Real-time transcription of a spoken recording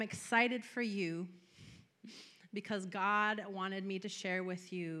I'm excited for you because God wanted me to share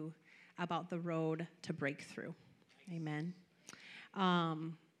with you about the road to breakthrough. Amen. How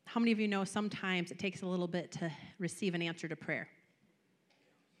many of you know sometimes it takes a little bit to receive an answer to prayer?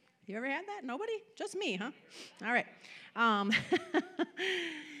 You ever had that? Nobody? Just me, huh? All right.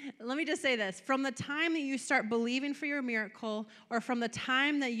 Let me just say this. From the time that you start believing for your miracle, or from the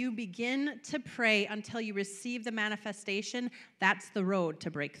time that you begin to pray until you receive the manifestation, that's the road to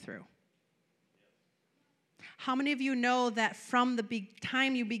breakthrough. How many of you know that from the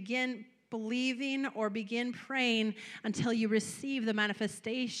time you begin believing or begin praying until you receive the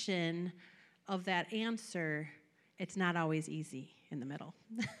manifestation of that answer, it's not always easy in the middle?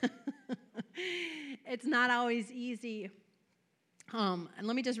 It's not always easy. And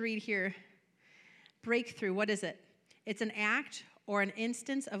let me just read here. Breakthrough, what is it? It's an act or an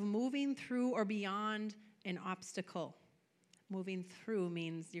instance of moving through or beyond an obstacle. Moving through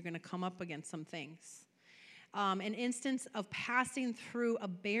means you're going to come up against some things. An instance of passing through a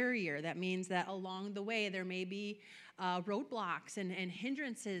barrier. That means that along the way there may be roadblocks and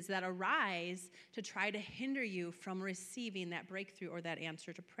hindrances that arise to try to hinder you from receiving that breakthrough or that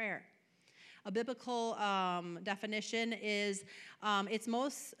answer to prayer. A biblical definition is it's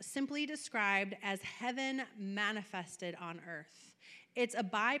most simply described as heaven manifested on earth. It's a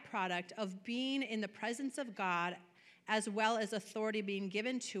byproduct of being in the presence of God as well as authority being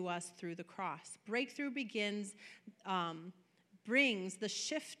given to us through the cross. Breakthrough brings the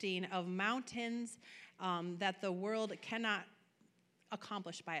shifting of mountains that the world cannot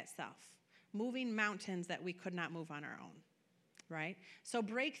accomplish by itself. Moving mountains that we could not move on our own. Right? So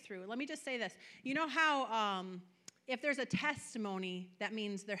breakthrough, let me just say this. You know how if there's a testimony, that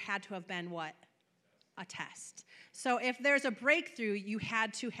means there had to have been what? A test. So if there's a breakthrough, you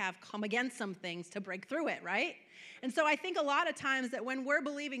had to have come against some things to break through it, right? And so I think a lot of times that when we're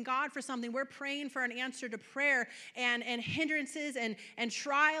believing God for something, we're praying for an answer to prayer, and hindrances and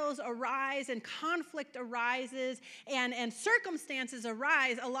trials arise and conflict arises and circumstances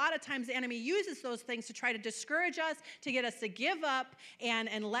arise. A lot of times the enemy uses those things to try to discourage us, to get us to give up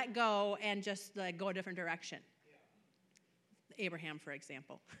and let go and just go a different direction. Yeah. Abraham, for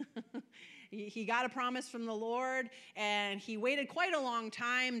example. He got a promise from the Lord, and he waited quite a long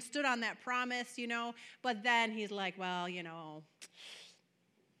time, stood on that promise, but then he's like, well,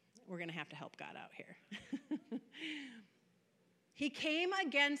 we're going to have to help God out here. He came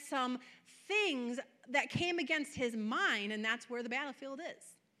against some things that came against his mind, and that's where the battlefield is.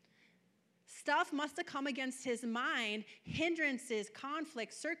 Stuff must have come against his mind, hindrances,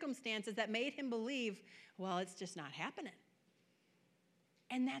 conflicts, circumstances that made him believe, well, it's just not happening.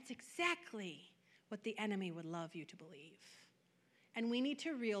 And that's exactly what the enemy would love you to believe. And we need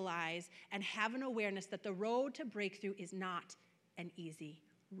to realize and have an awareness that the road to breakthrough is not an easy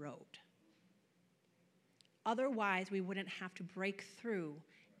road. Otherwise, we wouldn't have to break through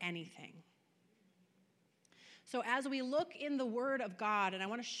anything. So as we look in the Word of God, and I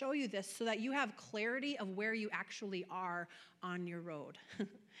want to show you this so that you have clarity of where you actually are on your road.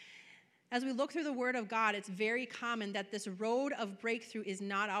 As we look through the Word of God, it's very common that this road of breakthrough is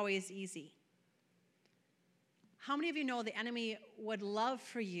not always easy. How many of you know the enemy would love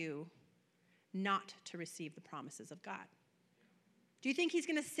for you not to receive the promises of God? Do you think he's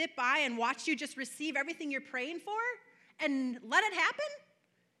going to sit by and watch you just receive everything you're praying for and let it happen?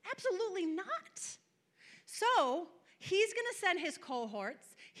 Absolutely not. So he's going to send his cohorts.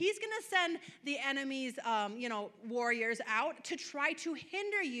 He's going to send the enemy's, warriors out to try to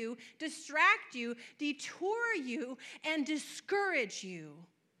hinder you, distract you, detour you, and discourage you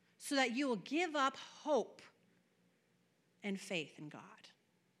so that you will give up hope and faith in God.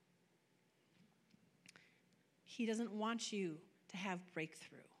 He doesn't want you to have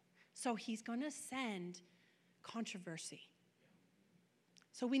breakthrough. So he's going to send controversy.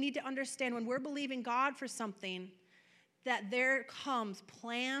 So we need to understand when we're believing God for something, that there comes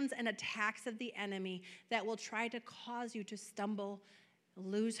plans and attacks of the enemy that will try to cause you to stumble,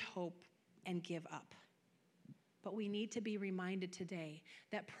 lose hope, and give up. But we need to be reminded today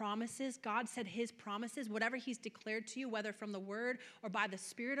that promises, God said his promises, whatever he's declared to you, whether from the Word or by the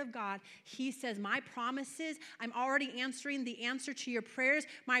Spirit of God, he says, my promises, I'm already answering the answer to your prayers.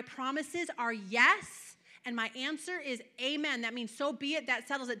 My promises are yes. And my answer is amen. That means so be it. That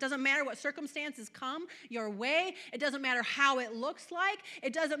settles it. It doesn't matter what circumstances come your way. It doesn't matter how it looks like.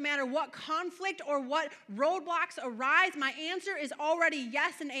 It doesn't matter what conflict or what roadblocks arise. My answer is already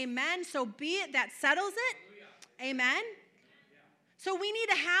yes and amen. So be it. That settles it. Amen. So we need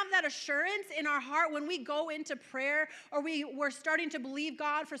to have that assurance in our heart when we go into prayer or we're starting to believe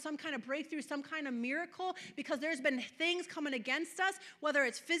God for some kind of breakthrough, some kind of miracle, because there's been things coming against us, whether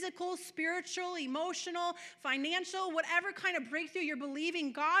it's physical, spiritual, emotional, financial, whatever kind of breakthrough you're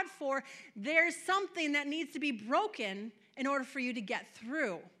believing God for, there's something that needs to be broken in order for you to get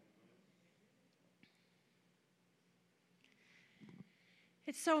through.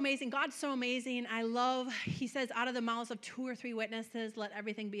 It's so amazing. God's so amazing. He says, out of the mouths of 2 or 3 witnesses, let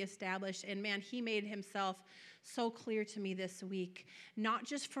everything be established. And man, he made himself so clear to me this week, not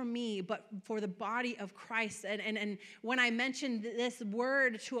just for me, but for the body of Christ. And when I mentioned this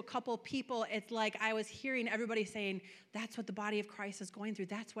word to a couple people, it's like I was hearing everybody saying, that's what the body of Christ is going through.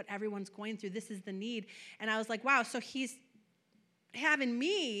 That's what everyone's going through. This is the need. And I was like, wow, so he's having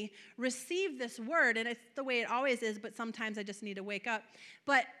me receive this word, and it's the way it always is, but sometimes I just need to wake up.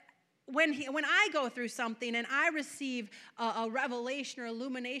 But when I go through something and I receive a revelation or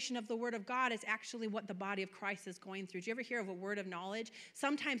illumination of the word of God, it's actually what the body of Christ is going through. Do you ever hear of a word of knowledge?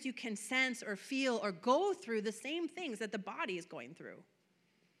 Sometimes you can sense or feel or go through the same things that the body is going through.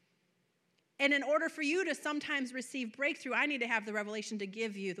 And in order for you to sometimes receive breakthrough, I need to have the revelation to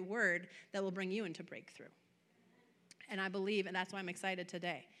give you the word that will bring you into breakthrough. And I believe, and that's why I'm excited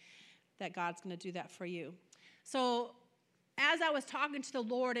today, that God's going to do that for you. So as I was talking to the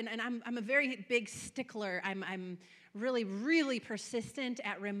Lord, and I'm a very big stickler, I'm really, really persistent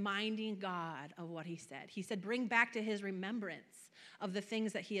at reminding God of what he said. He said, bring back to his remembrance of the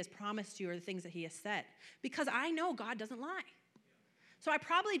things that he has promised you or the things that he has said. Because I know God doesn't lie. So I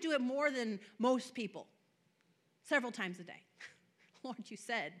probably do it more than most people, several times a day. Lord, you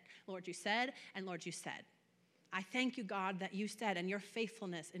said, and Lord, you said. I thank you, God, that you said, and your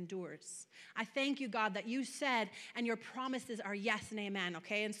faithfulness endures. I thank you, God, that you said, and your promises are yes and amen,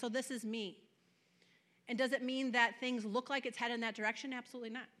 okay? And so this is me. And does it mean that things look like it's headed in that direction? Absolutely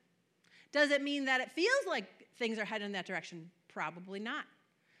not. Does it mean that it feels like things are headed in that direction? Probably not.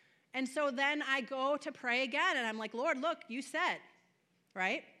 And so then I go to pray again, and I'm like, Lord, look, you said,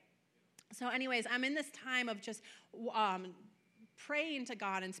 right? So anyways, I'm in this time of just praying to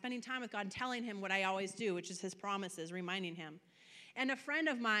God and spending time with God and telling him what I always do, which is his promises, reminding him. And a friend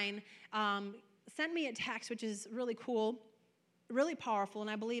of mine sent me a text, which is really cool, really powerful,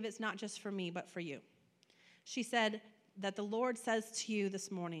 and I believe it's not just for me, but for you. She said that the Lord says to you this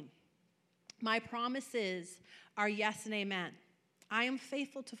morning, my promises are yes and amen. I am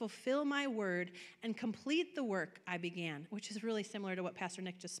faithful to fulfill my word and complete the work I began, which is really similar to what Pastor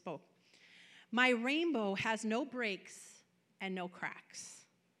Nick just spoke. My rainbow has no breaks and no cracks.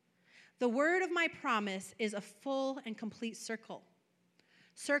 The word of my promise is a full and complete circle.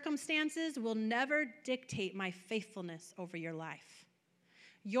 Circumstances will never dictate my faithfulness over your life.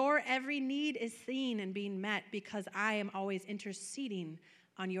 Your every need is seen and being met because I am always interceding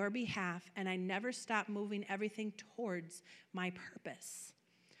on your behalf, and I never stop moving everything towards my purpose.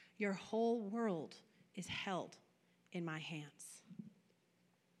 Your whole world is held in my hands.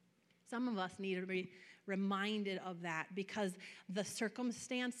 Some of us need to be reminded of that because the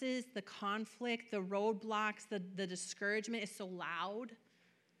circumstances, the conflict, the roadblocks, the discouragement is so loud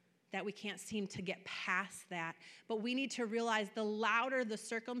that we can't seem to get past that. But we need to realize the louder the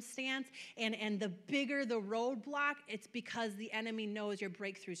circumstance and the bigger the roadblock, it's because the enemy knows your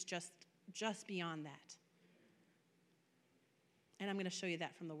breakthrough's just beyond that. And I'm going to show you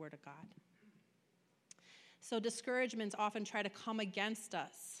that from the Word of God. So discouragements often try to come against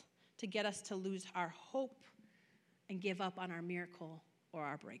us to get us to lose our hope and give up on our miracle or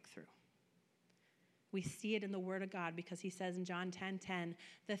our breakthrough. We see it in the Word of God because he says in John 10:10,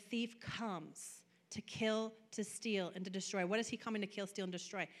 the thief comes to kill, to steal, and to destroy. What is he coming to kill, steal, and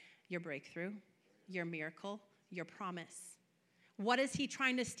destroy? Your breakthrough, your miracle, your promise. What is he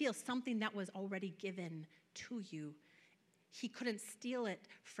trying to steal? Something that was already given to you. He couldn't steal it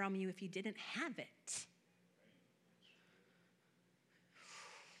from you if you didn't have it.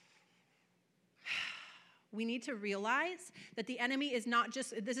 We need to realize that the enemy is not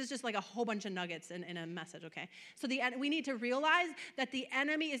just, this is just like a whole bunch of nuggets in a message, okay? So we need to realize that the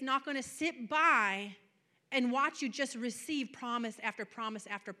enemy is not going to sit by and watch you just receive promise after promise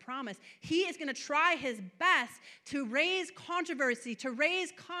after promise. He is going to try his best to raise controversy, to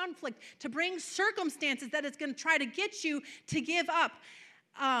raise conflict, to bring circumstances that it's going to try to get you to give up.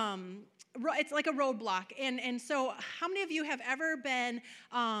 It's like a roadblock. And so how many of you have ever been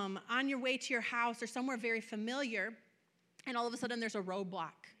on your way to your house or somewhere very familiar, and all of a sudden there's a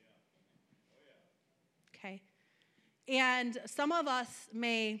roadblock? Okay. And some of us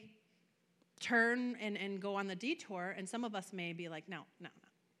may turn and go on the detour, and some of us may be like, no.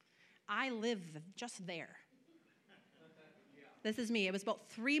 I live just there. This is me. It was about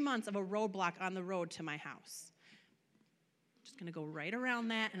 3 months of a roadblock on the road to my house. I'm just going to go right around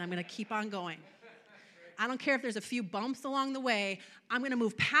that, and I'm going to keep on going. I don't care if there's a few bumps along the way. I'm going to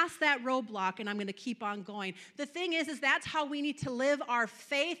move past that roadblock, and I'm going to keep on going. The thing is that's how we need to live our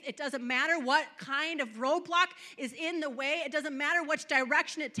faith. It doesn't matter what kind of roadblock is in the way. It doesn't matter which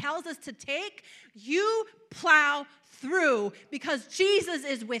direction it tells us to take. You plow through because Jesus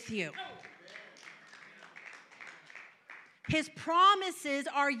is with you. His promises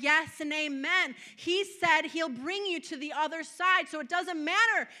are yes and amen. He said he'll bring you to the other side. So it doesn't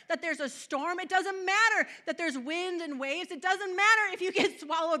matter that there's a storm. It doesn't matter that there's wind and waves. It doesn't matter if you get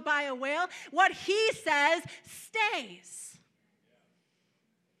swallowed by a whale. What he says stays.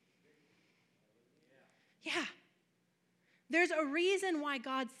 Yeah. There's a reason why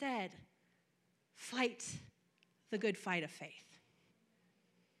God said, fight the good fight of faith.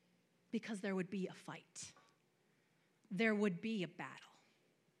 Because there would be a fight. There would be a battle.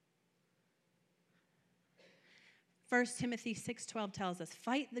 1 Timothy 6:12 tells us,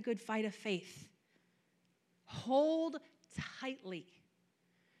 fight the good fight of faith. Hold tightly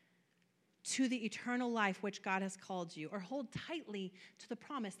to the eternal life which God has called you, or hold tightly to the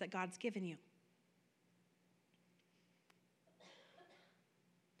promise that God's given you.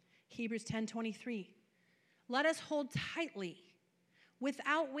 Hebrews 10:23, let us hold tightly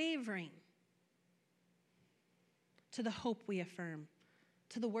without wavering to the hope we affirm,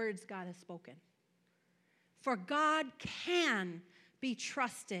 to the words God has spoken. For God can be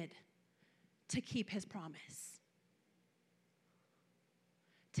trusted to keep his promise.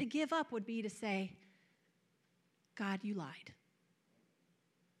 To give up would be to say, God, you lied.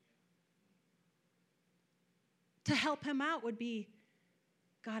 To help him out would be,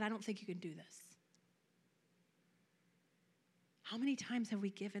 God, I don't think you can do this. How many times have we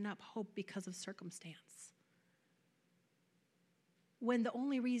given up hope because of circumstance? When the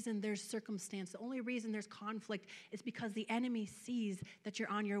only reason there's circumstance, the only reason there's conflict is because the enemy sees that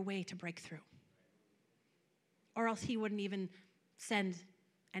you're on your way to breakthrough. Or else he wouldn't even send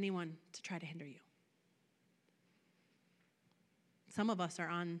anyone to try to hinder you. Some of us are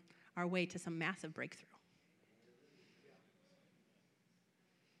on our way to some massive breakthrough.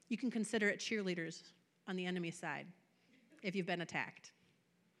 You can consider it cheerleaders on the enemy's side if you've been attacked.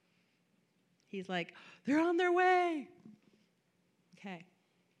 He's like, they're on their way. Okay.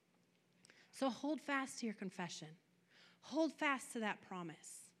 So hold fast to your confession. Hold fast to that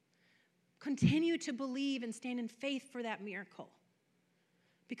promise. Continue to believe and stand in faith for that miracle.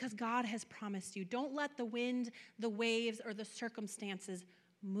 Because God has promised you. Don't let the wind, the waves, or the circumstances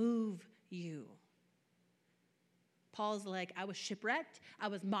move you. Paul's like, I was shipwrecked, I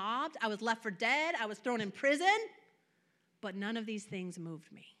was mobbed, I was left for dead, I was thrown in prison, but none of these things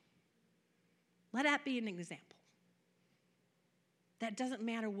moved me. Let that be an example. That doesn't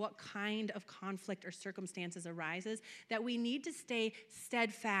matter what kind of conflict or circumstances arises, that we need to stay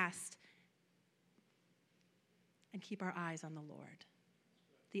steadfast and keep our eyes on the Lord,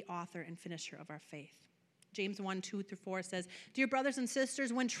 the author and finisher of our faith. James 1:2-4 says, dear brothers and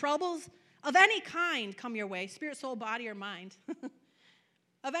sisters, when troubles of any kind come your way, spirit, soul, body, or mind,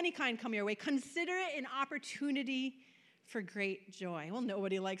 of any kind come your way, consider it an opportunity for great joy. Well,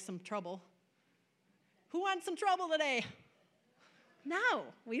 nobody likes some trouble. Who wants some trouble today? No,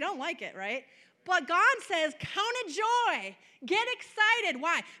 we don't like it, right? But God says, count it joy. Get excited.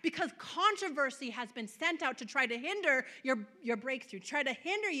 Why? Because controversy has been sent out to try to hinder your breakthrough, try to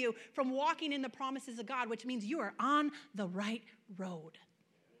hinder you from walking in the promises of God, which means you are on the right road.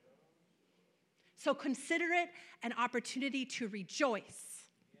 So consider it an opportunity to rejoice.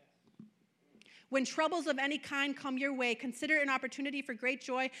 When troubles of any kind come your way, consider it an opportunity for great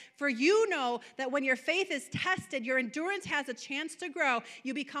joy, for you know that when your faith is tested, your endurance has a chance to grow.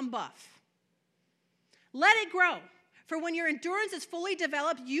 You become buff. Let it grow, for when your endurance is fully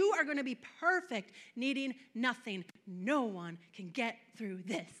developed, you are going to be perfect, needing nothing. No one can get through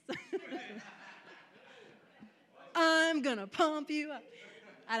this. I'm going to pump you up.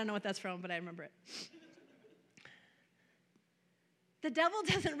 I don't know what that's from, but I remember it. The devil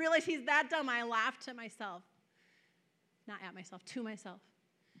doesn't realize he's that dumb. I laugh to myself. Not at myself, to myself.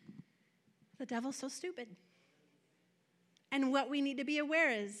 The devil's so stupid. And what we need to be aware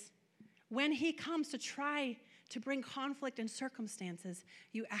is when he comes to try to bring conflict and circumstances,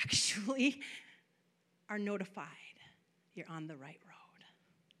 you actually are notified you're on the right road.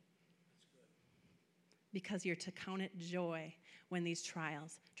 Because you're to count it joy when these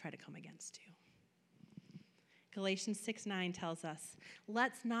trials try to come against you. Galatians 6:9 tells us,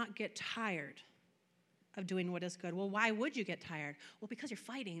 let's not get tired of doing what is good. Well, why would you get tired? Well, because you're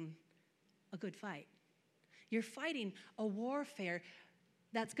fighting a good fight. You're fighting a warfare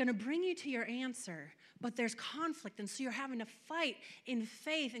that's going to bring you to your answer, but there's conflict, and so you're having to fight in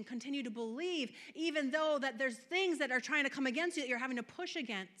faith and continue to believe, even though that there's things that are trying to come against you that you're having to push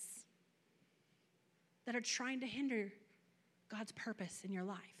against, that are trying to hinder God's purpose in your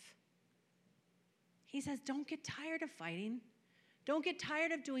life. He says, don't get tired of fighting. Don't get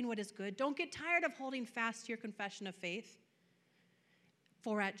tired of doing what is good. Don't get tired of holding fast to your confession of faith.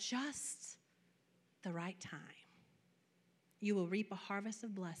 For at just the right time, you will reap a harvest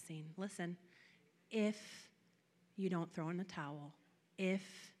of blessing. Listen, if you don't throw in the towel, if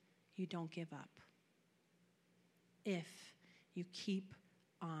you don't give up, if you keep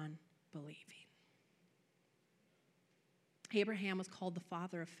on believing. Abraham was called the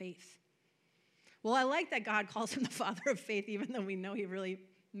father of faith. Well, I like that God calls him the father of faith, even though we know he really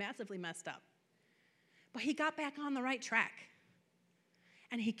massively messed up. But he got back on the right track.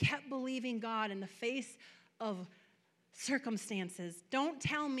 And he kept believing God in the face of circumstances. Don't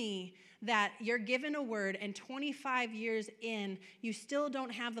tell me that you're given a word and 25 years in, you still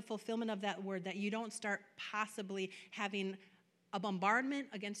don't have the fulfillment of that word, that you don't start possibly having a bombardment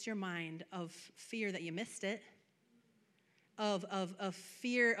against your mind of fear that you missed it, of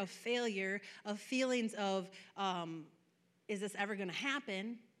fear of failure, of feelings of, is this ever going to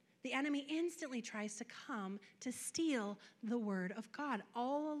happen? The enemy instantly tries to come to steal the word of God.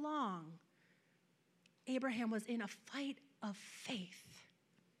 All along, Abraham was in a fight of faith.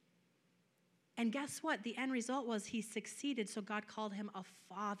 And guess what? The end result was he succeeded, so God called him a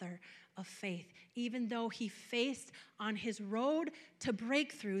father of faith. Even though he faced on his road to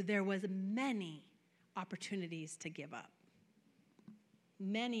breakthrough, there was many opportunities to give up.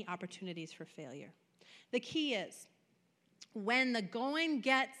 Many opportunities for failure. The key is, when the going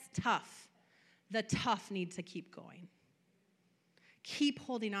gets tough, the tough need to keep going. Keep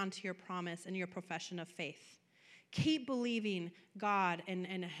holding on to your promise and your profession of faith. Keep believing God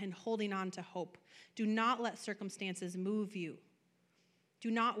and holding on to hope. Do not let circumstances move you. Do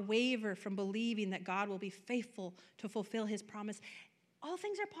not waver from believing that God will be faithful to fulfill his promise. All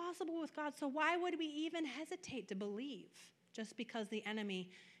things are possible with God, so why would we even hesitate to believe just because the enemy,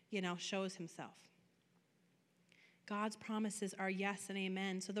 shows himself? God's promises are yes and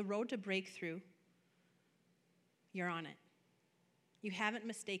amen. So the road to breakthrough, you're on it. You haven't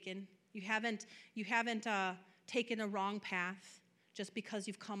mistaken. You haven't taken a wrong path just because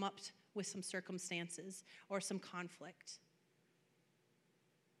you've come up with some circumstances or some conflict.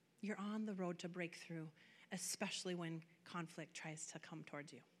 You're on the road to breakthrough, especially when conflict tries to come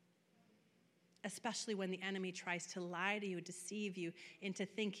towards you. Especially when the enemy tries to lie to you, deceive you into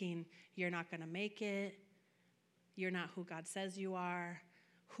thinking you're not going to make it, you're not who God says you are,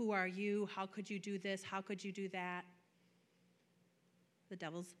 who are you, how could you do this, how could you do that? The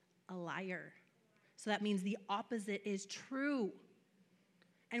devil's a liar. So that means the opposite is true.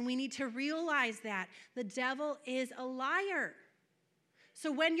 And we need to realize that. The devil is a liar. So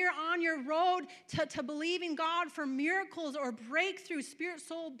when you're on your road to believing God for miracles or breakthrough, spirit,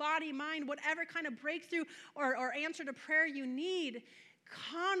 soul, body, mind, whatever kind of breakthrough or answer to prayer you need,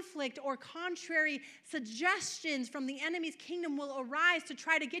 conflict or contrary suggestions from the enemy's kingdom will arise to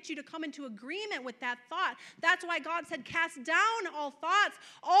try to get you to come into agreement with that thought. That's why God said, cast down all thoughts,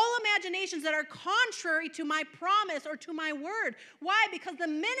 all imaginations that are contrary to my promise or to my word. Why? Because the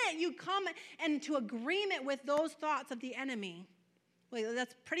minute you come into agreement with those thoughts of the enemy, well,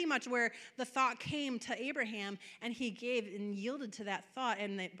 that's pretty much where the thought came to Abraham, and he gave and yielded to that thought,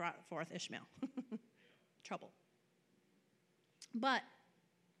 and it brought forth Ishmael. Trouble. But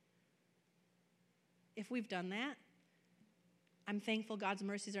if we've done that, I'm thankful God's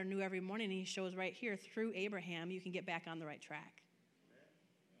mercies are new every morning, and he shows right here through Abraham you can get back on the right track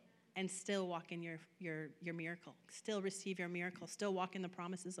and still walk in your miracle, still receive your miracle, still walk in the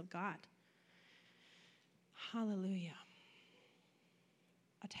promises of God. Hallelujah.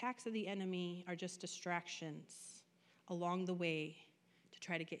 Attacks of the enemy are just distractions along the way to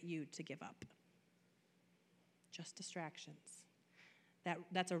try to get you to give up. Just distractions.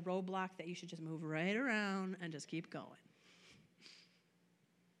 That's a roadblock that you should just move right around and just keep going.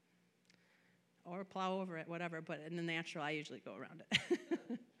 Or plow over it, whatever, but in the natural, I usually go around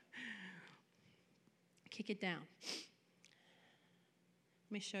it. Kick it down.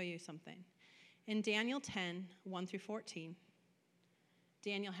 Let me show you something. In Daniel 10, 1 through 14,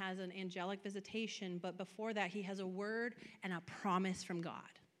 Daniel has an angelic visitation, but before that, he has a word and a promise from God.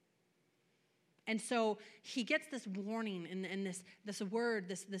 And so he gets this warning and this word,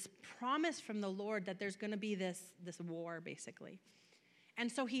 this promise from the Lord that there's going to be this war, basically.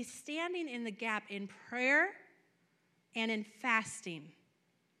 And so he's standing in the gap in prayer and in fasting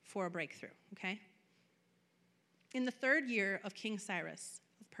for a breakthrough, okay? In the 3rd year of King Cyrus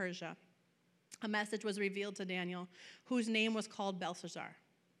of Persia, a message was revealed to Daniel, whose name was called Belshazzar.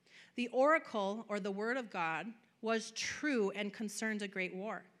 The oracle, or the word of God, was true and concerns a great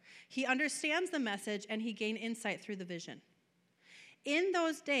war. He understands the message, and he gained insight through the vision. In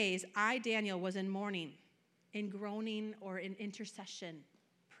those days, I, Daniel, was in mourning, in groaning, or in intercession,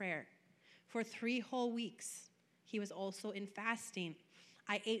 prayer. For 3 whole weeks, he was also in fasting.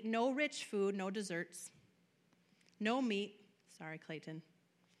 I ate no rich food, no desserts, no meat, sorry, Clayton,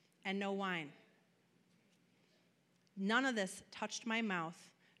 and no wine. None of this touched my mouth,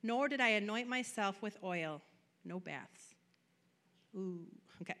 nor did I anoint myself with oil. No baths. Ooh,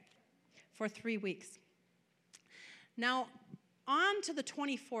 okay. For 3 weeks. Now, on to the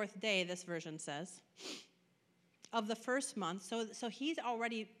 24th day, this version says, of the first month. So he's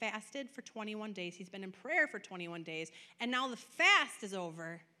already fasted for 21 days. He's been in prayer for 21 days. And now the fast is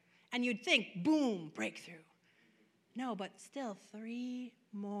over. And you'd think, boom, breakthrough. No, but still 3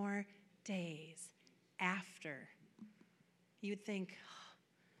 more days after. You'd think, oh,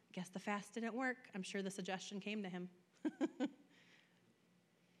 guess the fast didn't work. I'm sure the suggestion came to him.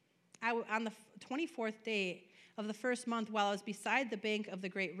 On the 24th day of the first month, while I was beside the bank of the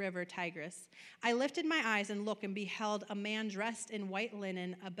great river Tigris, I lifted my eyes and looked and beheld a man dressed in white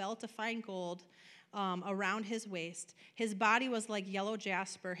linen, a belt of fine gold around his waist. His body was like yellow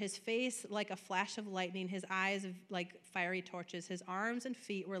jasper, his face like a flash of lightning, his eyes like fiery torches, his arms and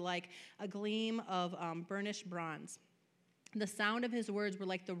feet were like a gleam of burnished bronze. The sound of his words were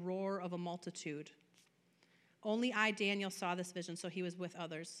like the roar of a multitude. Only I, Daniel, saw this vision, so he was with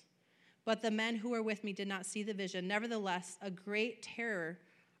others. But the men who were with me did not see the vision. Nevertheless, a great terror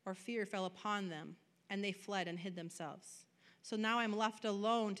or fear fell upon them, and they fled and hid themselves. So now I'm left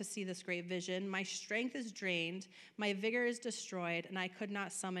alone to see this great vision. My strength is drained, my vigor is destroyed, and I could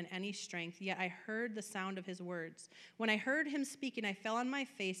not summon any strength, yet I heard the sound of his words. When I heard him speaking, I fell on my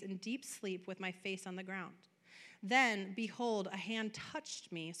face in deep sleep with my face on the ground. Then, behold, a hand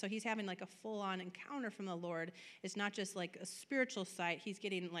touched me. So he's having like a full-on encounter from the Lord. It's not just like a spiritual sight. He's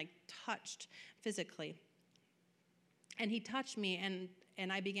getting like touched physically. And he touched me,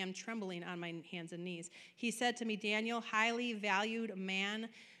 and I began trembling on my hands and knees. He said to me, Daniel, highly valued man,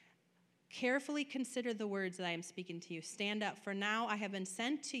 carefully consider the words that I am speaking to you. Stand up, for now I have been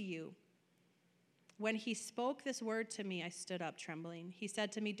sent to you. When he spoke this word to me, I stood up trembling. He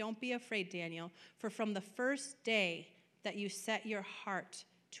said to me, don't be afraid, Daniel, for from the first day that you set your heart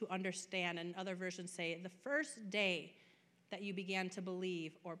to understand, and other versions say, the first day that you began to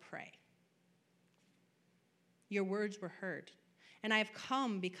believe or pray, your words were heard, and I have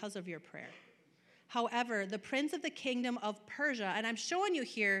come because of your prayer. However, the prince of the kingdom of Persia, and I'm showing you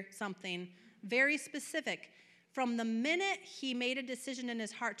here something very specific. From the minute he made a decision in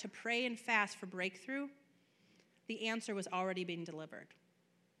his heart to pray and fast for breakthrough, the answer was already being delivered.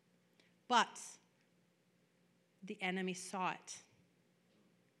 But the enemy saw it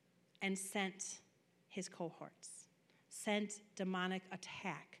and sent his cohorts, sent demonic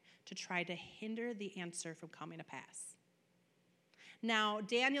attack to try to hinder the answer from coming to pass. Now,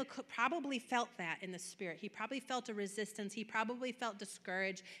 Daniel probably felt that in the spirit. He probably felt a resistance. He probably felt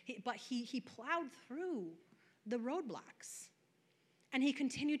discouraged. But he plowed through the roadblocks, and he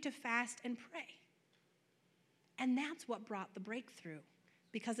continued to fast and pray. And that's what brought the breakthrough,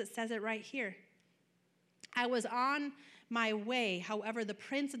 because it says it right here. I was on my way. However, the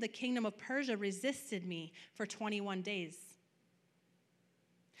prince of the kingdom of Persia resisted me for 21 days.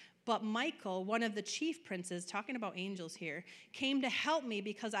 But Michael, one of the chief princes, talking about angels here, came to help me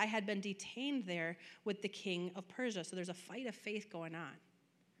because I had been detained there with the king of Persia. So there's a fight of faith going on.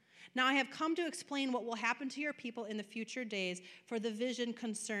 Now I have come to explain what will happen to your people in the future days for the vision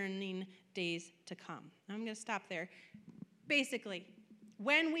concerning days to come. I'm going to stop there. Basically,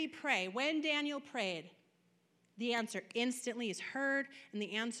 when we pray, when Daniel prayed, the answer instantly is heard, and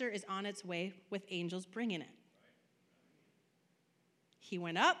the answer is on its way with angels bringing it. He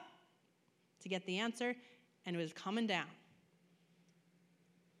went up to get the answer, and it was coming down.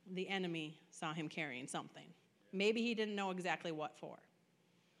 The enemy saw him carrying something. Maybe he didn't know exactly what for.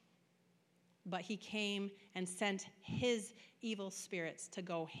 But he came and sent his evil spirits to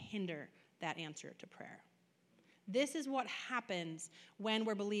go hinder that answer to prayer. This is what happens when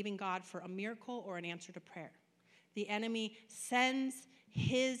we're believing God for a miracle or an answer to prayer. The enemy sends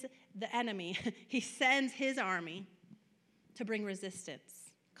he sends his army to bring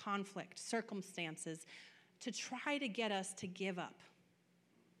resistance, conflict, circumstances, to try to get us to give up,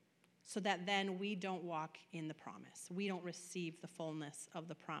 so that then we don't walk in the promise. We don't receive the fullness of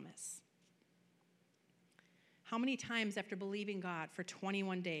the promise. How many times after believing God for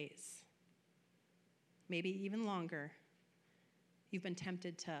 21 days, maybe even longer, you've been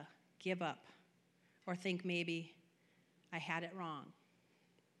tempted to give up or think maybe I had it wrong.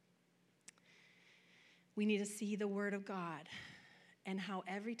 We need to see the Word of God and how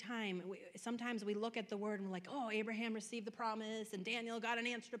every time, sometimes we look at the Word and we're like, oh, Abraham received the promise and Daniel got an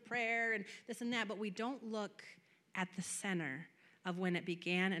answer to prayer and this and that, but we don't look at the center of when it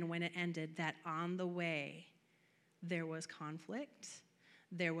began and when it ended, that on the way there was conflict,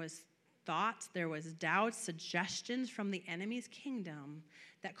 there was thoughts, there was doubts, suggestions from the enemy's kingdom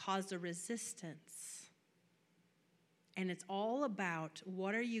that caused a resistance. And it's all about,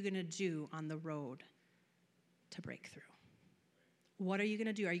 what are you going to do on the road to breakthrough? What are you going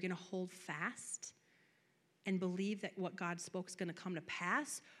to do? Are you going to hold fast and believe that what God spoke is going to come to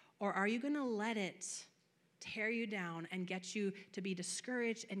pass? Or are you going to let it tear you down and get you to be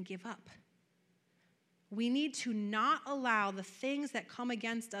discouraged and give up? We need to not allow the things that come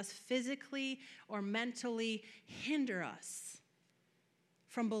against us physically or mentally hinder us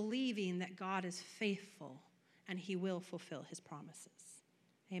from believing that God is faithful and he will fulfill his promises.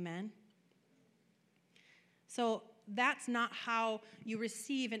 Amen? So that's not how you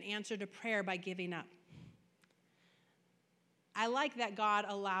receive an answer to prayer, by giving up. I like that God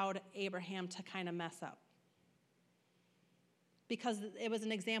allowed Abraham to kind of mess up, because it was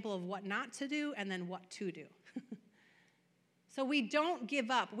an example of what not to do and then what to do. So we don't give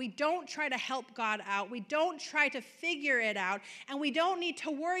up. We don't try to help God out. We don't try to figure it out. And we don't need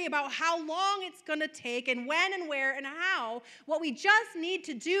to worry about how long it's going to take and when and where and how. What we just need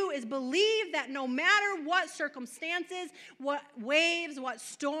to do is believe that no matter what circumstances, what waves, what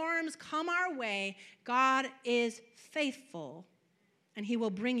storms come our way, God is faithful, and he will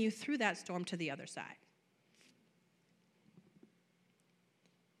bring you through that storm to the other side.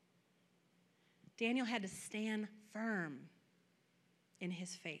 Daniel had to stand firm in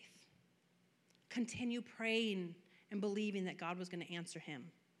his faith. Continue praying and believing that God was going to answer him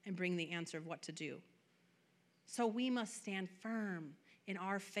and bring the answer of what to do. So we must stand firm in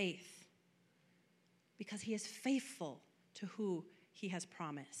our faith, because he is faithful to who he has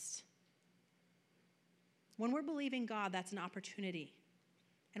promised. When we're believing God, that's an opportunity.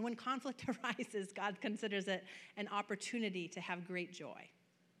 And when conflict arises, God considers it an opportunity to have great joy.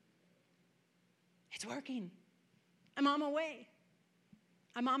 It's working. I'm on my way.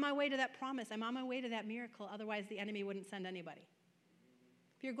 I'm on my way to that promise. I'm on my way to that miracle. Otherwise, the enemy wouldn't send anybody.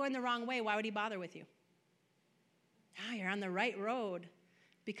 If you're going the wrong way, why would he bother with you? Ah, you're on the right road,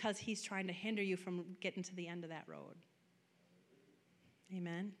 because he's trying to hinder you from getting to the end of that road.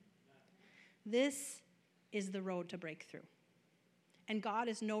 Amen? This is the road to breakthrough. And God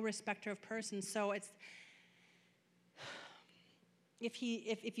is no respecter of persons, so it's, if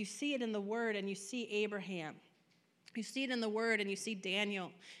you see it in the Word and you see Abraham, you see it in the Word and you see Daniel,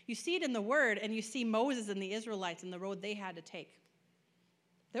 you see it in the Word and you see Moses and the Israelites and the road they had to take.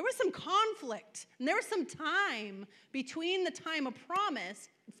 There was some conflict, and there was some time between the time of promise,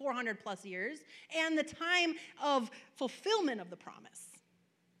 400 plus years, and the time of fulfillment of the promise.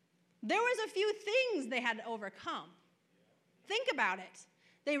 There was a few things they had to overcome. Think about it.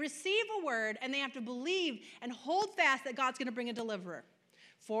 They receive a word, and they have to believe and hold fast that God's going to bring a deliverer.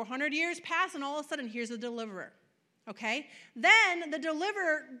 400 years pass, and all of a sudden, here's a deliverer. Okay? Then the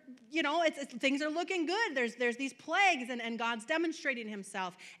deliverer, things are looking good. There's these plagues, and God's demonstrating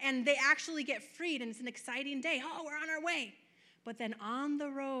himself. And they actually get freed, and it's an exciting day. Oh, we're on our way. But then on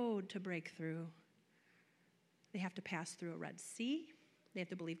the road to breakthrough, they have to pass through a Red Sea. They have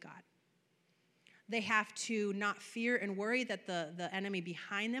to believe God. They have to not fear and worry that the enemy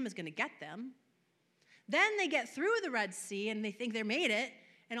behind them is going to get them. Then they get through the Red Sea, and they think they're made it,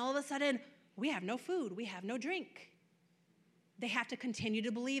 and all of a sudden, we have no food, we have no drink. They have to continue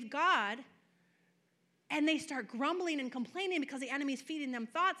to believe God, and they start grumbling and complaining because the enemy's feeding them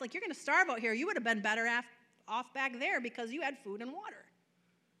thoughts like, you're going to starve out here. You would have been better off back there because you had food and water.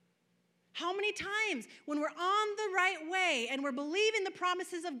 How many times when we're on the right way and we're believing the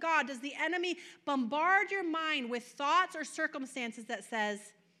promises of God, does the enemy bombard your mind with thoughts or circumstances that says,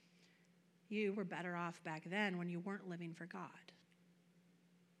 you were better off back then when you weren't living for God?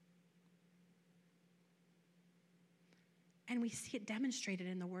 And we see it demonstrated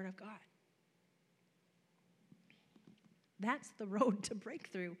in the Word of God. That's the road to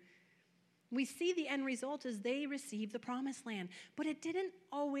breakthrough. We see the end result is they received the promised land. But it didn't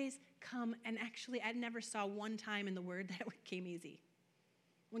always come, and actually I never saw one time in the Word that it came easy.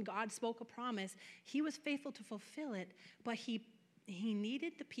 When God spoke a promise, he was faithful to fulfill it, but he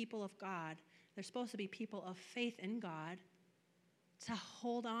needed the people of God. They're supposed to be people of faith in God to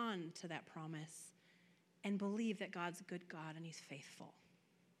hold on to that promise and believe that God's a good God and he's faithful.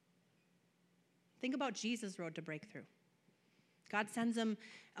 Think about Jesus' road to breakthrough. God sends him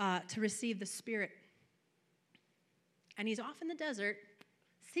to receive the Spirit. And he's off in the desert,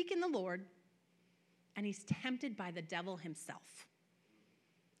 seeking the Lord, and he's tempted by the devil himself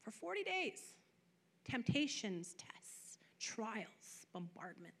for 40 days. Temptations, tests, trials,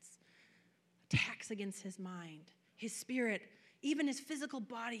 bombardments, attacks against his mind, his spirit, even his physical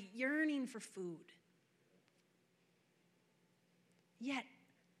body yearning for food. Yet,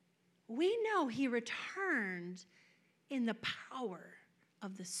 we know he returned in the power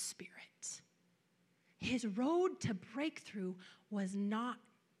of the Spirit. His road to breakthrough was not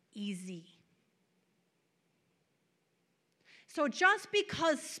easy. So just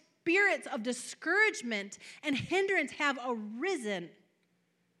because spirits of discouragement and hindrance have arisen,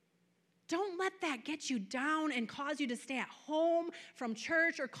 don't let that get you down and cause you to stay at home from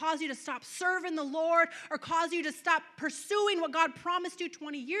church, or cause you to stop serving the Lord, or cause you to stop pursuing what God promised you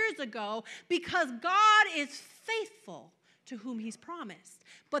 20 years ago, because God is faithful to whom he's promised.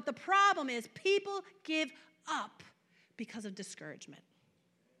 But the problem is people give up because of discouragement.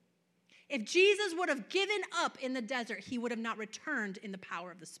 If Jesus would have given up in the desert, he would have not returned in the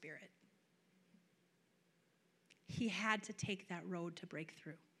power of the Spirit. He had to take that road to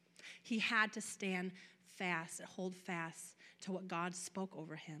breakthrough. He had to stand fast, hold fast to what God spoke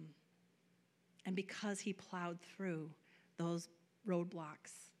over him. And because he plowed through those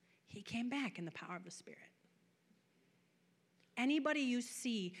roadblocks, he came back in the power of the Spirit. Anybody you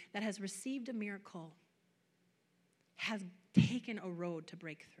see that has received a miracle has taken a road to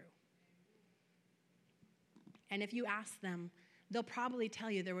breakthrough. And if you ask them, they'll probably tell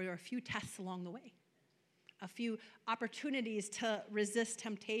you there were a few tests along the way, a few opportunities to resist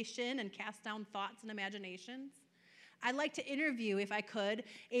temptation and cast down thoughts and imaginations. I'd like to interview, if I could,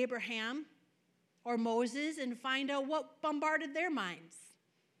 Abraham or Moses and find out what bombarded their minds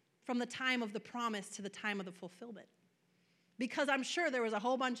from the time of the promise to the time of the fulfillment. Because I'm sure there was a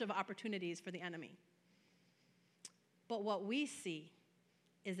whole bunch of opportunities for the enemy. But what we see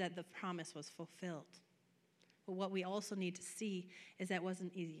is that the promise was fulfilled. But what we also need to see is that it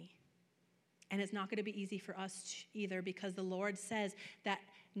wasn't easy. And it's not going to be easy for us either, because the Lord says that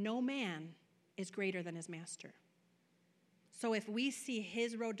no man is greater than his master. So if we see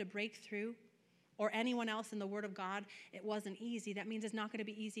his road to breakthrough, or anyone else in the Word of God, it wasn't easy, that means it's not going to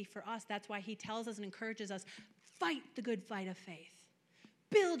be easy for us. That's why he tells us and encourages us, fight the good fight of faith.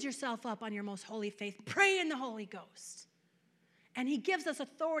 Build yourself up on your most holy faith. Pray in the Holy Ghost. And he gives us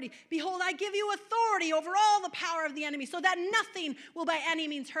authority. Behold, I give you authority over all the power of the enemy, so that nothing will by any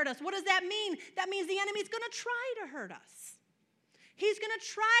means hurt us. What does that mean? That means the enemy's going to try to hurt us. He's going to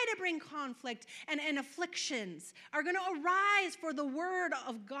try to bring conflict, and afflictions are going to arise, for the word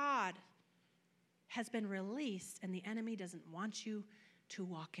of God has been released, and the enemy doesn't want you to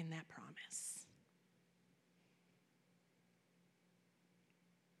walk in that promise.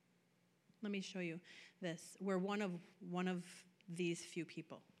 Let me show you this. We're one of these few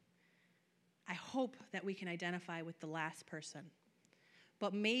people. I hope that we can identify with the last person.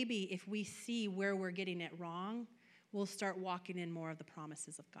 But maybe if we see where we're getting it wrong, we'll start walking in more of the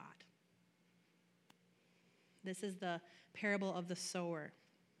promises of God. This is the parable of the sower.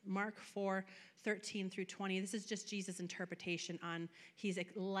 Mark 4:13 through 20. This is just Jesus' interpretation on, he's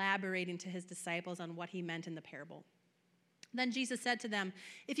elaborating to his disciples on what he meant in the parable. Then Jesus said to them,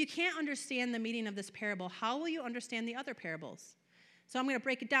 if you can't understand the meaning of this parable, how will you understand the other parables? So I'm going to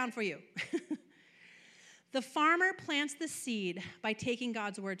break it down for you. The farmer plants the seed by taking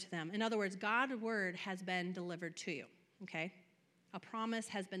God's word to them. In other words, God's word has been delivered to you, okay? A promise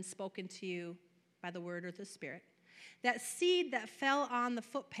has been spoken to you by the word or the Spirit. That seed that fell on the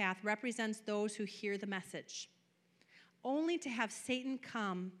footpath represents those who hear the message, only to have Satan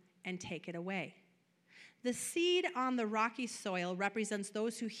come and take it away. The seed on the rocky soil represents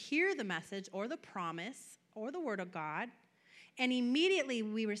those who hear the message or the promise or the word of God, and immediately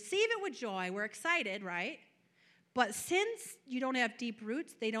we receive it with joy. We're excited, right? But since you don't have deep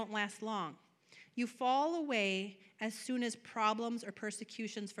roots, they don't last long. You fall away as soon as problems or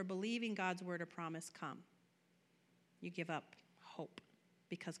persecutions for believing God's word or promise come. You give up hope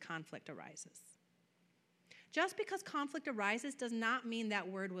because conflict arises. Just because conflict arises does not mean that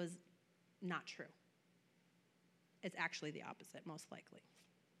word was not true. It's actually the opposite, most likely.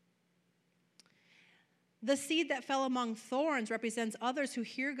 The seed that fell among thorns represents others who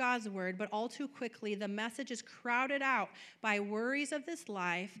hear God's word, but all too quickly the message is crowded out by worries of this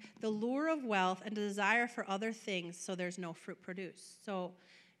life, the lure of wealth, and the desire for other things, so there's no fruit produced. So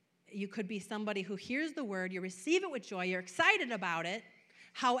you could be somebody who hears the word, you receive it with joy, you're excited about it.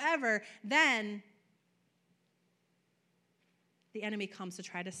 However, then the enemy comes to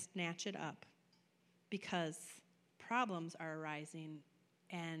try to snatch it up because problems are arising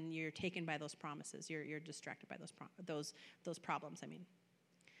and you're taken by those promises. You're distracted by those problems, I mean.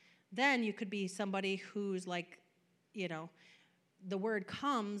 Then you could be somebody who's like, the word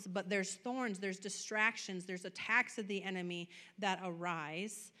comes, but there's thorns, there's distractions, there's attacks of the enemy that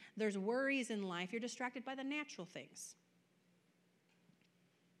arise. There's worries in life. You're distracted by the natural things.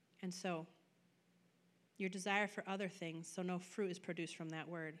 And so your desire for other things, so no fruit is produced from that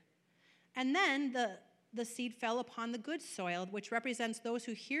word. And then the seed fell upon the good soil, which represents those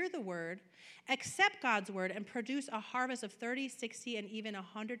who hear the word, accept God's word, and produce a harvest of 30, 60, and even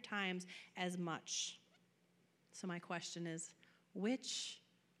 100 times as much. So my question is, which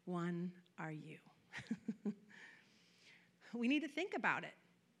one are you? We need to think about it.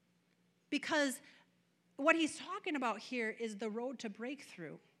 Because what he's talking about here is the road to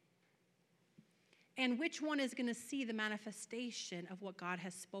breakthrough. And which one is going to see the manifestation of what God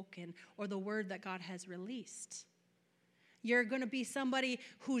has spoken or the word that God has released? You're going to be somebody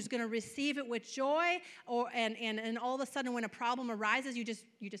who's going to receive it with joy, and all of a sudden when a problem arises, you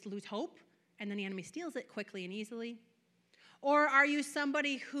just lose hope, and then the enemy steals it quickly and easily. Or are you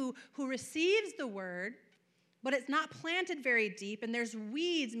somebody who receives the word, but it's not planted very deep, and there's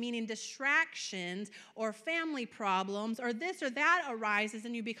weeds, meaning distractions or family problems or this or that arises,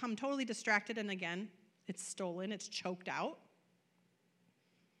 and you become totally distracted, and again, it's stolen, it's choked out?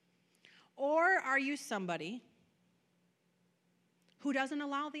 Or are you somebody who doesn't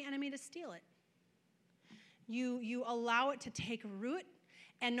allow the enemy to steal it? You allow it to take root,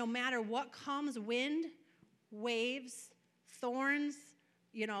 and no matter what comes, wind, waves, thorns,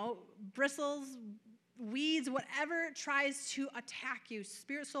 bristles, weeds, whatever tries to attack you,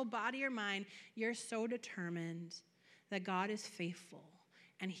 spirit, soul, body, or mind, you're so determined that God is faithful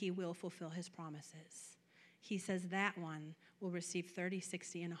and he will fulfill his promises. He says that one will receive 30,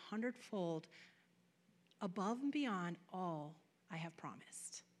 60, and 100-fold above and beyond all I have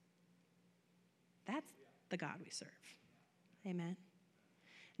promised. That's the God we serve. Amen.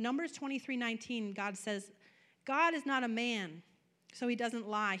 Numbers 23:19, God says, God is not a man, so he doesn't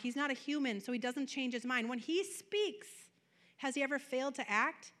lie. He's not a human, so he doesn't change his mind. When he speaks, has he ever failed to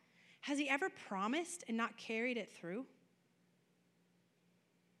act? Has he ever promised and not carried it through?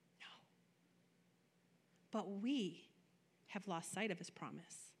 No. But we have lost sight of his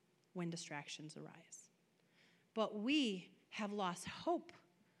promise when distractions arise. But we have lost hope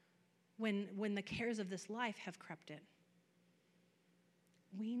when the cares of this life have crept in.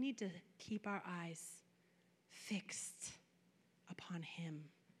 We need to keep our eyes fixed upon him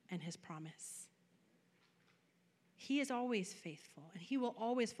and his promise. He is always faithful, and he will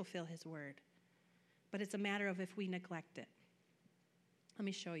always fulfill his word. But it's a matter of if we neglect it. Let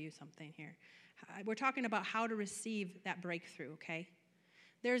me show you something here. We're talking about how to receive that breakthrough, okay?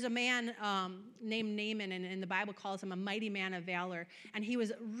 There's a man named Naaman, and the Bible calls him a mighty man of valor. And he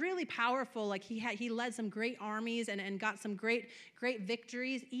was really powerful. Like he led some great armies and got some great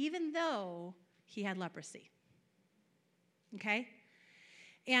victories, even though he had leprosy. Okay?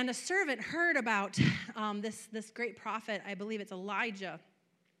 And a servant heard about this great prophet, I believe it's Elijah,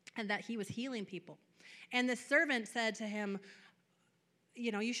 and that he was healing people. And the servant said to him,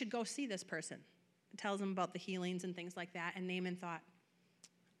 you should go see this person. It tells him about the healings and things like that. And Naaman thought,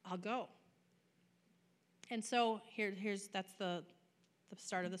 I'll go. And so that's the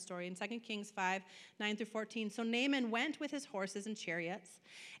start of the story. In 2 Kings 5:9-14. So Naaman went with his horses and chariots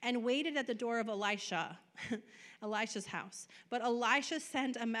and waited at the door of Elisha's house. But Elisha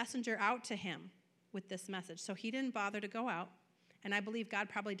sent a messenger out to him with this message. So he didn't bother to go out. And I believe God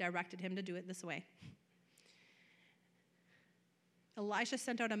probably directed him to do it this way. Elisha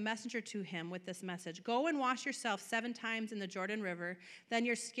sent out a messenger to him with this message. Go and wash yourself 7 times in the Jordan River. Then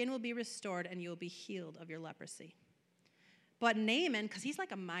your skin will be restored and you will be healed of your leprosy. But Naaman, because he's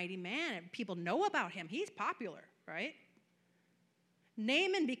like a mighty man, people know about him. He's popular, right?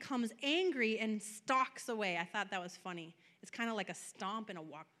 Naaman becomes angry and stalks away. I thought that was funny. It's kind of like a stomp and a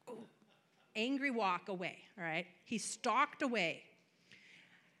walk. Ooh. Angry walk away, all right? He stalked away.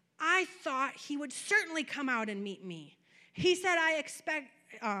 I thought he would certainly come out and meet me. He said,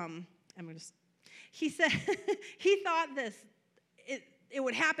 he said, he thought it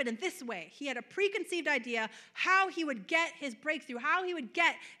would happen in this way. He had a preconceived idea how he would get his breakthrough, how he would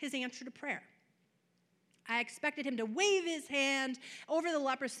get his answer to prayer. I expected him to wave his hand over the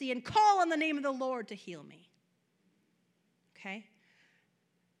leprosy and call on the name of the Lord to heal me. Okay?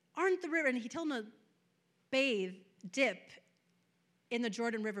 Aren't the river, and he told him to dip in the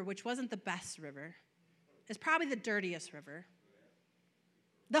Jordan River, which wasn't the best river. It's probably the dirtiest river,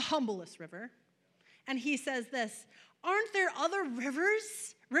 the humblest river. And he says this, aren't there other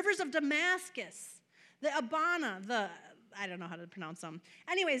rivers of Damascus, the Abana, I don't know how to pronounce them.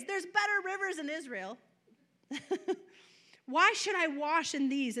 Anyways, there's better rivers in Israel. Why should I wash in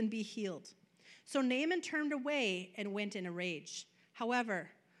these and be healed? So Naaman turned away and went in a rage. However,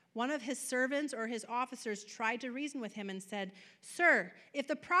 one of his servants or his officers tried to reason with him and said, "Sir, if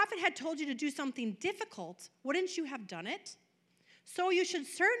the prophet had told you to do something difficult, wouldn't you have done it? So you should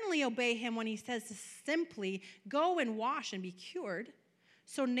certainly obey him when he says to simply go and wash and be cured."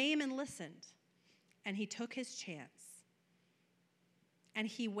 So Naaman listened, and he took his chance. And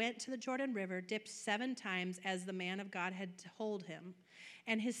he went to the Jordan River, dipped 7 times as the man of God had told him,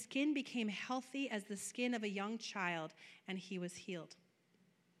 and his skin became healthy as the skin of a young child, and he was healed.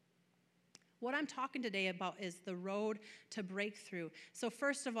 What I'm talking today about is the road to breakthrough. So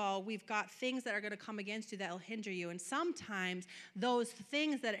first of all, we've got things that are going to come against you that will hinder you. And sometimes those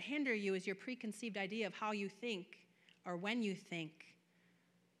things that hinder you is your preconceived idea of how you think or when you think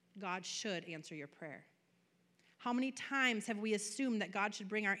God should answer your prayer. How many times have we assumed that God should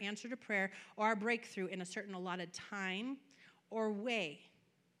bring our answer to prayer or our breakthrough in a certain allotted time or way?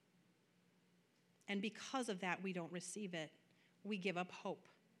 And because of that, we don't receive it. We give up hope.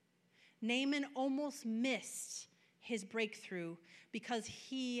 Naaman almost missed his breakthrough because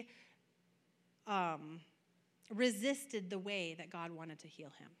he resisted the way that God wanted to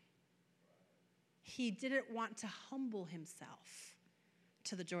heal him. He didn't want to humble himself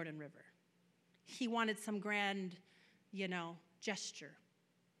to the Jordan River. He wanted some grand, gesture.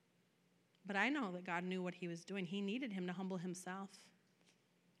 But I know that God knew what he was doing. He needed him to humble himself.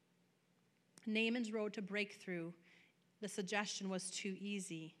 Naaman's road to breakthrough, the suggestion was too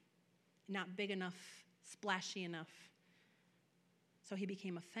easy. Not big enough, splashy enough. So he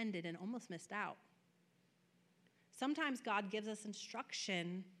became offended and almost missed out. Sometimes God gives us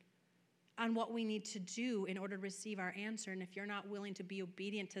instruction on what we need to do in order to receive our answer. And if you're not willing to be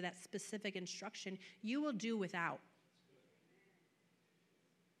obedient to that specific instruction, you will do without.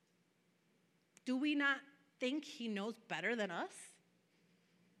 Do we not think he knows better than us?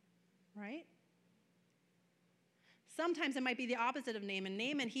 Right? Sometimes it might be the opposite of Naaman.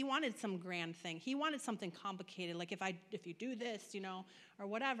 Naaman, he wanted some grand thing. He wanted something complicated, like if you do this, or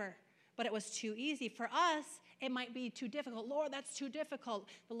whatever. But it was too easy. For us, it might be too difficult. Lord, that's too difficult.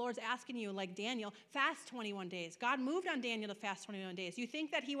 The Lord's asking you, like Daniel, fast 21 days. God moved on Daniel to fast 21 days. You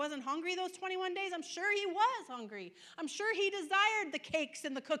think that he wasn't hungry those 21 days? I'm sure he was hungry. I'm sure he desired the cakes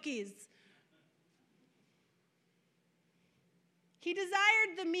and the cookies. He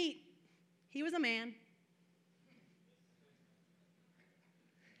desired the meat. He was a man.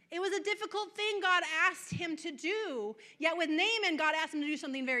 It was a difficult thing God asked him to do. Yet with Naaman, God asked him to do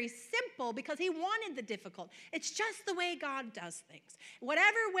something very simple because he wanted the difficult. It's just the way God does things.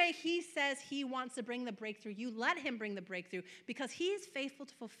 Whatever way he says he wants to bring the breakthrough, you let him bring the breakthrough because he is faithful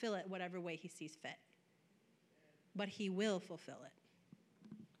to fulfill it whatever way he sees fit. But he will fulfill it.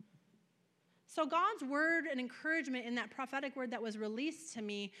 So God's word and encouragement in that prophetic word that was released to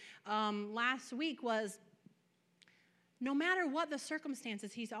me last week was, no matter what the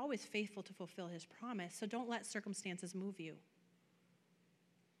circumstances, he's always faithful to fulfill his promise. So don't let circumstances move you.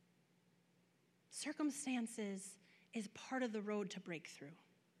 Circumstances is part of the road to breakthrough.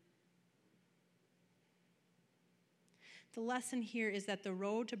 The lesson here is that the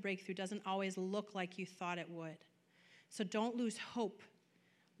road to breakthrough doesn't always look like you thought it would. So don't lose hope.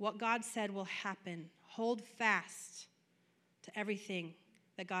 What God said will happen. Hold fast to everything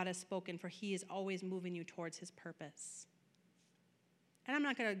that God has spoken, for he is always moving you towards his purpose. And I'm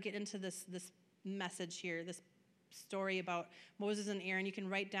not going to get into this message here, this story about Moses and Aaron. You can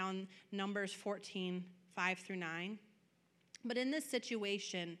write down Numbers 14, 5 through 9. But in this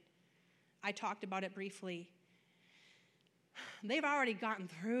situation, I talked about it briefly. They've already gotten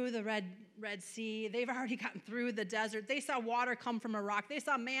through the Red Sea. They've already gotten through the desert. They saw water come from a rock. They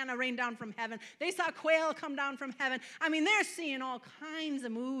saw manna rain down from heaven. They saw quail come down from heaven. They're seeing all kinds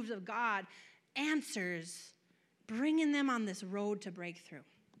of moves of God, answers, bringing them on this road to breakthrough.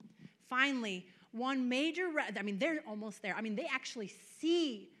 Finally, one major, they're almost there. They actually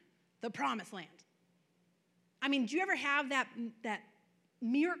see the promised land. Do you ever have that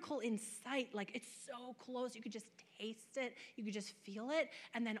miracle in sight? Like it's so close, you could just taste it, you could just feel it,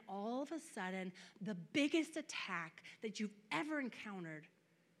 and then all of a sudden, the biggest attack that you've ever encountered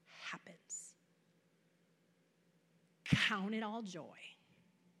happens. Count it all joy.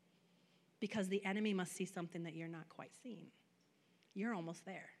 Because the enemy must see something that you're not quite seeing. You're almost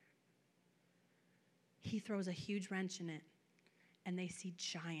there. He throws a huge wrench in it, and they see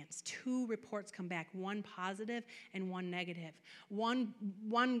giants. 2 reports come back, one positive and one negative.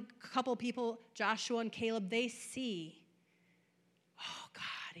 One couple people, Joshua and Caleb, they see, oh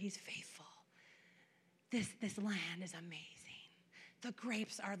God, he's faithful. this land is amazing. The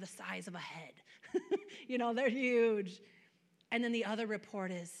grapes are the size of a head. They're huge. And then the other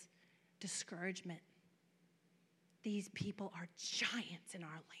report is discouragement. These people are giants in our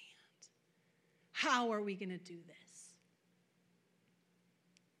land. How are we going to do this?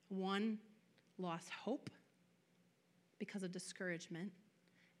 One lost hope because of discouragement,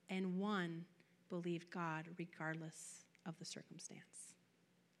 and one believed God regardless of the circumstance.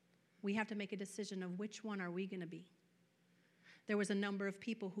 We have to make a decision of which one are we going to be. There was a number of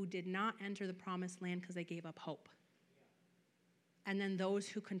people who did not enter the promised land because they gave up hope. And then those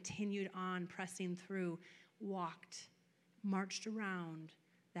who continued on pressing through marched around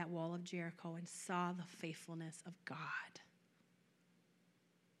that wall of Jericho and saw the faithfulness of God.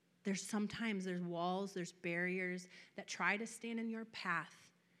 There's walls, there's barriers that try to stand in your path.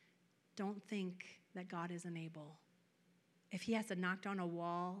 Don't think that God isn't able. If he has to knock down a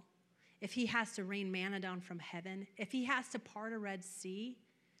wall, if he has to rain manna down from heaven, if he has to part a Red Sea,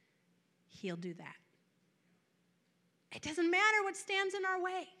 he'll do that. It doesn't matter what stands in our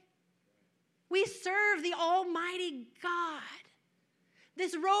way. We serve the Almighty God.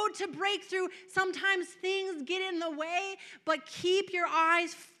 This road to breakthrough, sometimes things get in the way, but keep your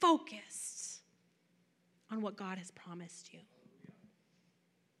eyes focused on what God has promised you.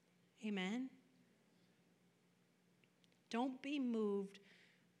 Amen? Don't be moved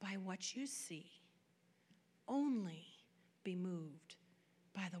by what you see. Only be moved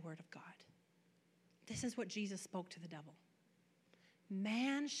by the word of God. This is what Jesus spoke to the devil.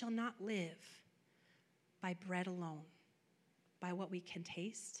 Man shall not live by bread alone, by what we can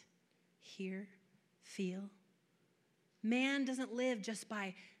taste, hear, feel. Man doesn't live just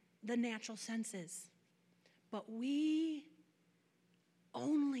by the natural senses, but we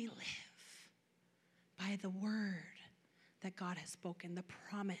only live by the word that God has spoken, the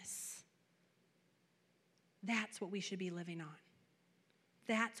promise. That's what we should be living on.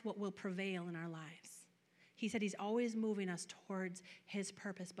 That's what will prevail in our lives. He said he's always moving us towards his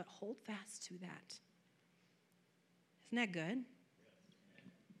purpose, but hold fast to that. Isn't that good?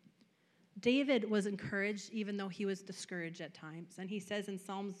 David was encouraged even though he was discouraged at times. And he says in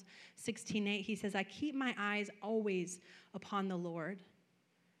Psalms 16:8, he says, I keep my eyes always upon the Lord.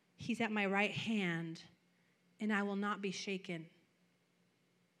 He's at my right hand, and I will not be shaken.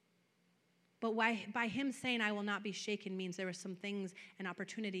 But by him saying I will not be shaken means there were some things, an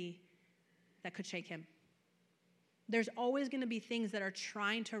opportunity that could shake him. There's always going to be things that are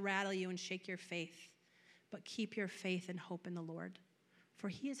trying to rattle you and shake your faith. But keep your faith and hope in the Lord, for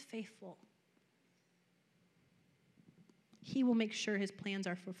he is faithful. He will make sure his plans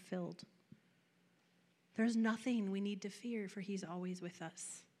are fulfilled. There's nothing we need to fear, for he's always with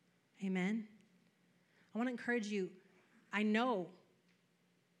us. Amen? I want to encourage you. I know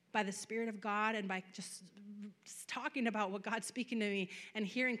by the Spirit of God and by just talking about what God's speaking to me and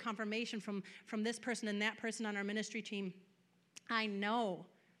hearing confirmation from this person and that person on our ministry team, I know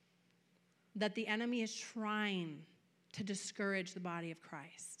that the enemy is trying to discourage the body of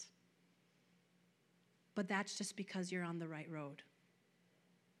Christ. But that's just because you're on the right road.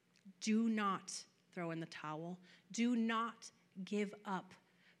 Do not throw in the towel. Do not give up,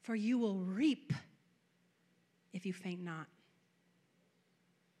 for you will reap if you faint not.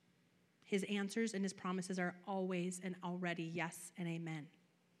 His answers and his promises are always and already yes and amen.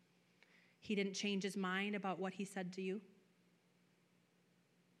 He didn't change his mind about what he said to you.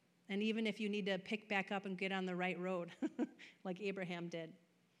 And even if you need to pick back up and get on the right road, like Abraham did,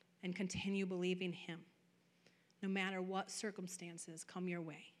 and continue believing him, no matter what circumstances come your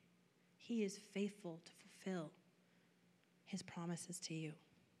way, he is faithful to fulfill his promises to you.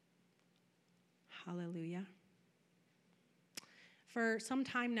 Hallelujah. For some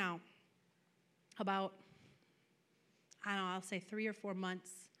time now, about, I'll say 3 or 4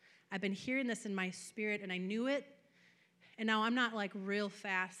 months, I've been hearing this in my spirit, and I knew it. And now I'm not like real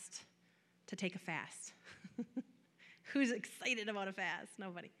fast to take a fast. Who's excited about a fast?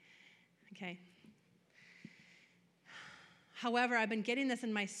 Nobody. Okay. However, I've been getting this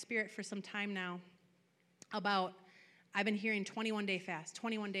in my spirit for some time now I've been hearing 21-day fast,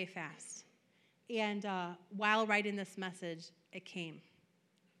 21-day fast. And while writing this message, it came.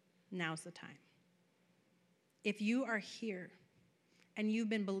 Now's the time. If you are here and you've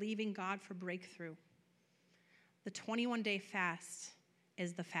been believing God for breakthrough, the 21-day fast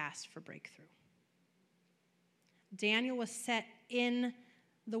is the fast for breakthrough. Daniel was set in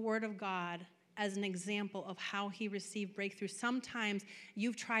the Word of God as an example of how he received breakthrough. Sometimes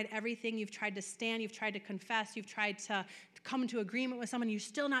you've tried everything. You've tried to stand. You've tried to confess. You've tried to come into agreement with someone. You're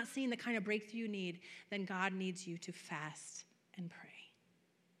still not seeing the kind of breakthrough you need. Then God needs you to fast and pray.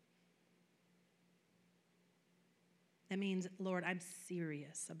 That means, Lord, I'm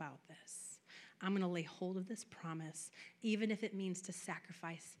serious about this. I'm going to lay hold of this promise, even if it means to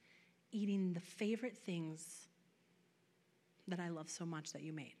sacrifice eating the favorite things that I love so much that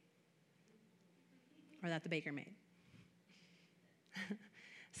you made, or that the baker made.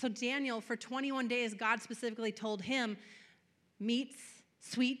 So Daniel, for 21 days, God specifically told him, meats,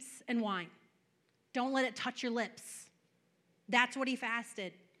 sweets, and wine. Don't let it touch your lips. That's what he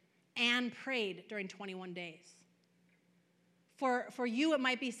fasted and prayed during 21 days. For you, it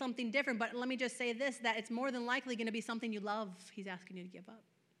might be something different, but let me just say this, that it's more than likely going to be something you love he's asking you to give up.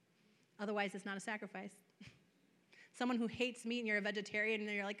 Otherwise, it's not a sacrifice. Someone who hates meat and you're a vegetarian and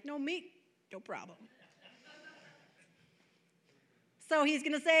you're like, no meat, no problem. So he's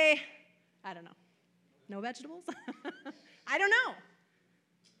going to say, I don't know, no vegetables? I don't know.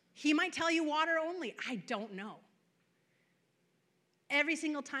 He might tell you water only. I don't know. Every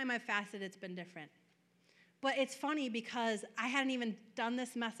single time I've fasted, it's been different. But it's funny because I hadn't even done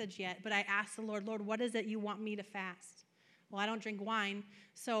this message yet, but I asked the Lord, Lord, what is it you want me to fast? Well, I don't drink wine,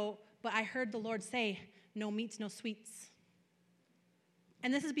 but I heard the Lord say, no meats, no sweets.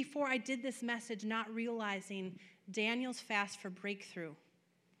 And this is before I did this message, not realizing Daniel's fast for breakthrough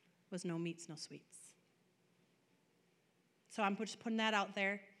was no meats, no sweets. So I'm just putting that out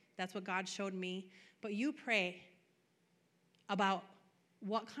there. That's what God showed me. But you pray about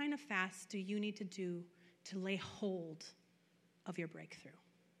what kind of fast do you need to do to lay hold of your breakthrough.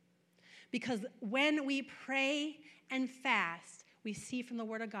 Because when we pray and fast, we see from the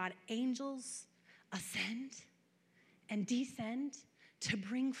Word of God, angels ascend and descend to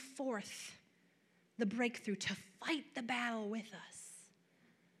bring forth the breakthrough, to fight the battle with us,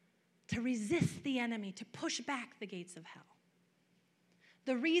 to resist the enemy, to push back the gates of hell.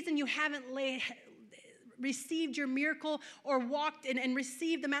 The reason you haven't received your miracle or walked in and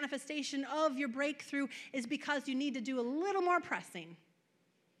received the manifestation of your breakthrough is because you need to do a little more pressing.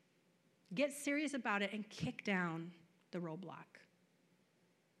 Get serious about it and kick down the roadblock.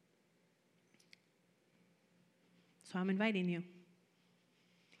 So I'm inviting you.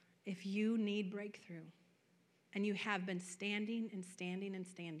 If you need breakthrough and you have been standing and standing and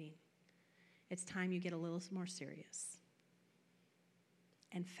standing, it's time you get a little more serious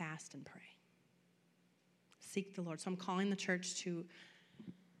and fast and pray. Seek the Lord. So I'm calling the church to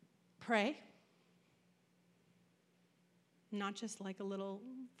pray, not just like a little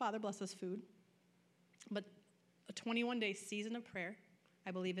Father bless us food, but a 21-day season of prayer.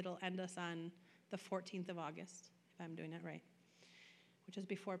 I believe it'll end us on the 14th of August, if I'm doing it right, which is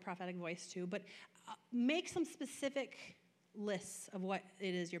before Prophetic Voice too. But make some specific lists of what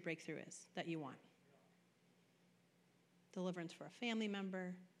it is your breakthrough is that you want. Deliverance for a family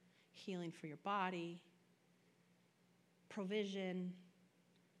member, healing for your body, provision,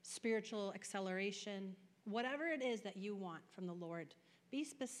 spiritual acceleration, whatever it is that you want from the Lord, be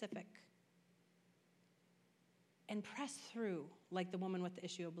specific. And press through, like the woman with the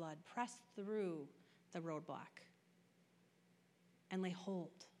issue of blood. Press through the roadblock and lay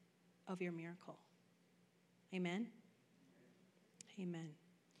hold of your miracle. Amen? Amen.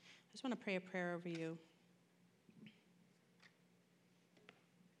 I just want to pray a prayer over you.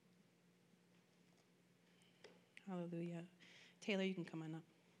 Hallelujah. Taylor, you can come on up.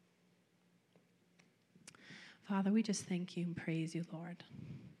 Father, we just thank you and praise you, Lord.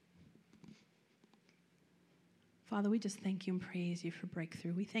 Father, we just thank you and praise you for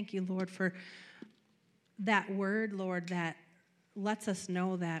breakthrough. We thank you, Lord, for that word, Lord, that lets us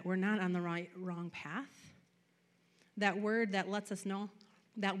know that we're not on the wrong path. That word that lets us know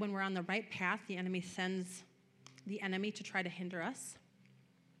that when we're on the right path, the enemy sends the enemy to try to hinder us.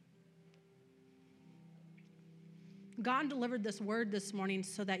 God delivered this word this morning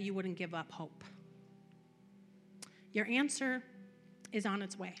so that you wouldn't give up hope. Your answer is on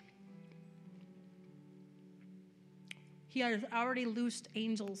its way. He has already loosed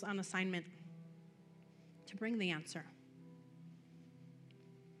angels on assignment to bring the answer.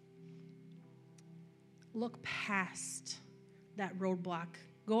 Look past that roadblock.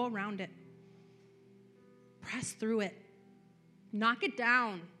 Go around it. Press through it. Knock it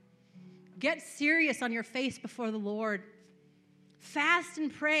down. Get serious on your face before the Lord. Fast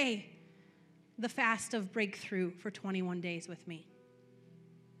and pray the fast of breakthrough for 21 days with me.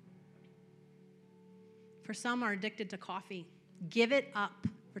 For some are addicted to coffee. Give it up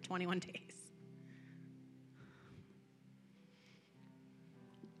for 21 days.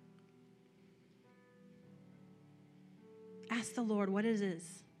 Ask the Lord what it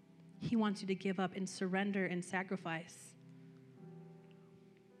is He wants you to give up and surrender and sacrifice.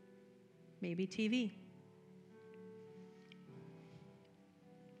 Maybe TV.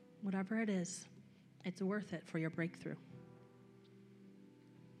 Whatever it is, It's worth it for your breakthrough.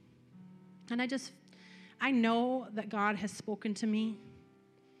 And I know that God has spoken to me,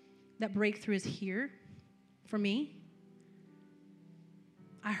 that breakthrough is here for me.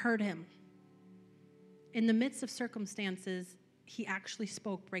 I heard him. In the midst of circumstances, he actually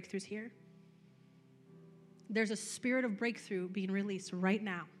spoke, breakthroughs here. There's a spirit of breakthrough being released right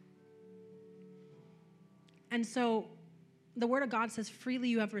now. And so the word of God says, freely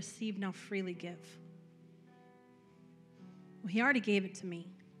you have received, now freely give. Well, he already gave it to me,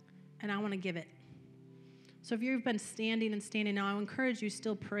 and I want to give it. So if you've been standing now, I encourage you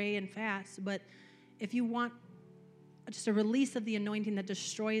still pray and fast, but if you want just a release of the anointing that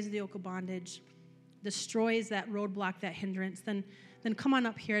destroys the yoke of bondage, destroys that roadblock, that hindrance, then come on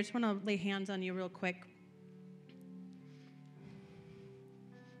up here. I just want to lay hands on you real quick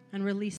and release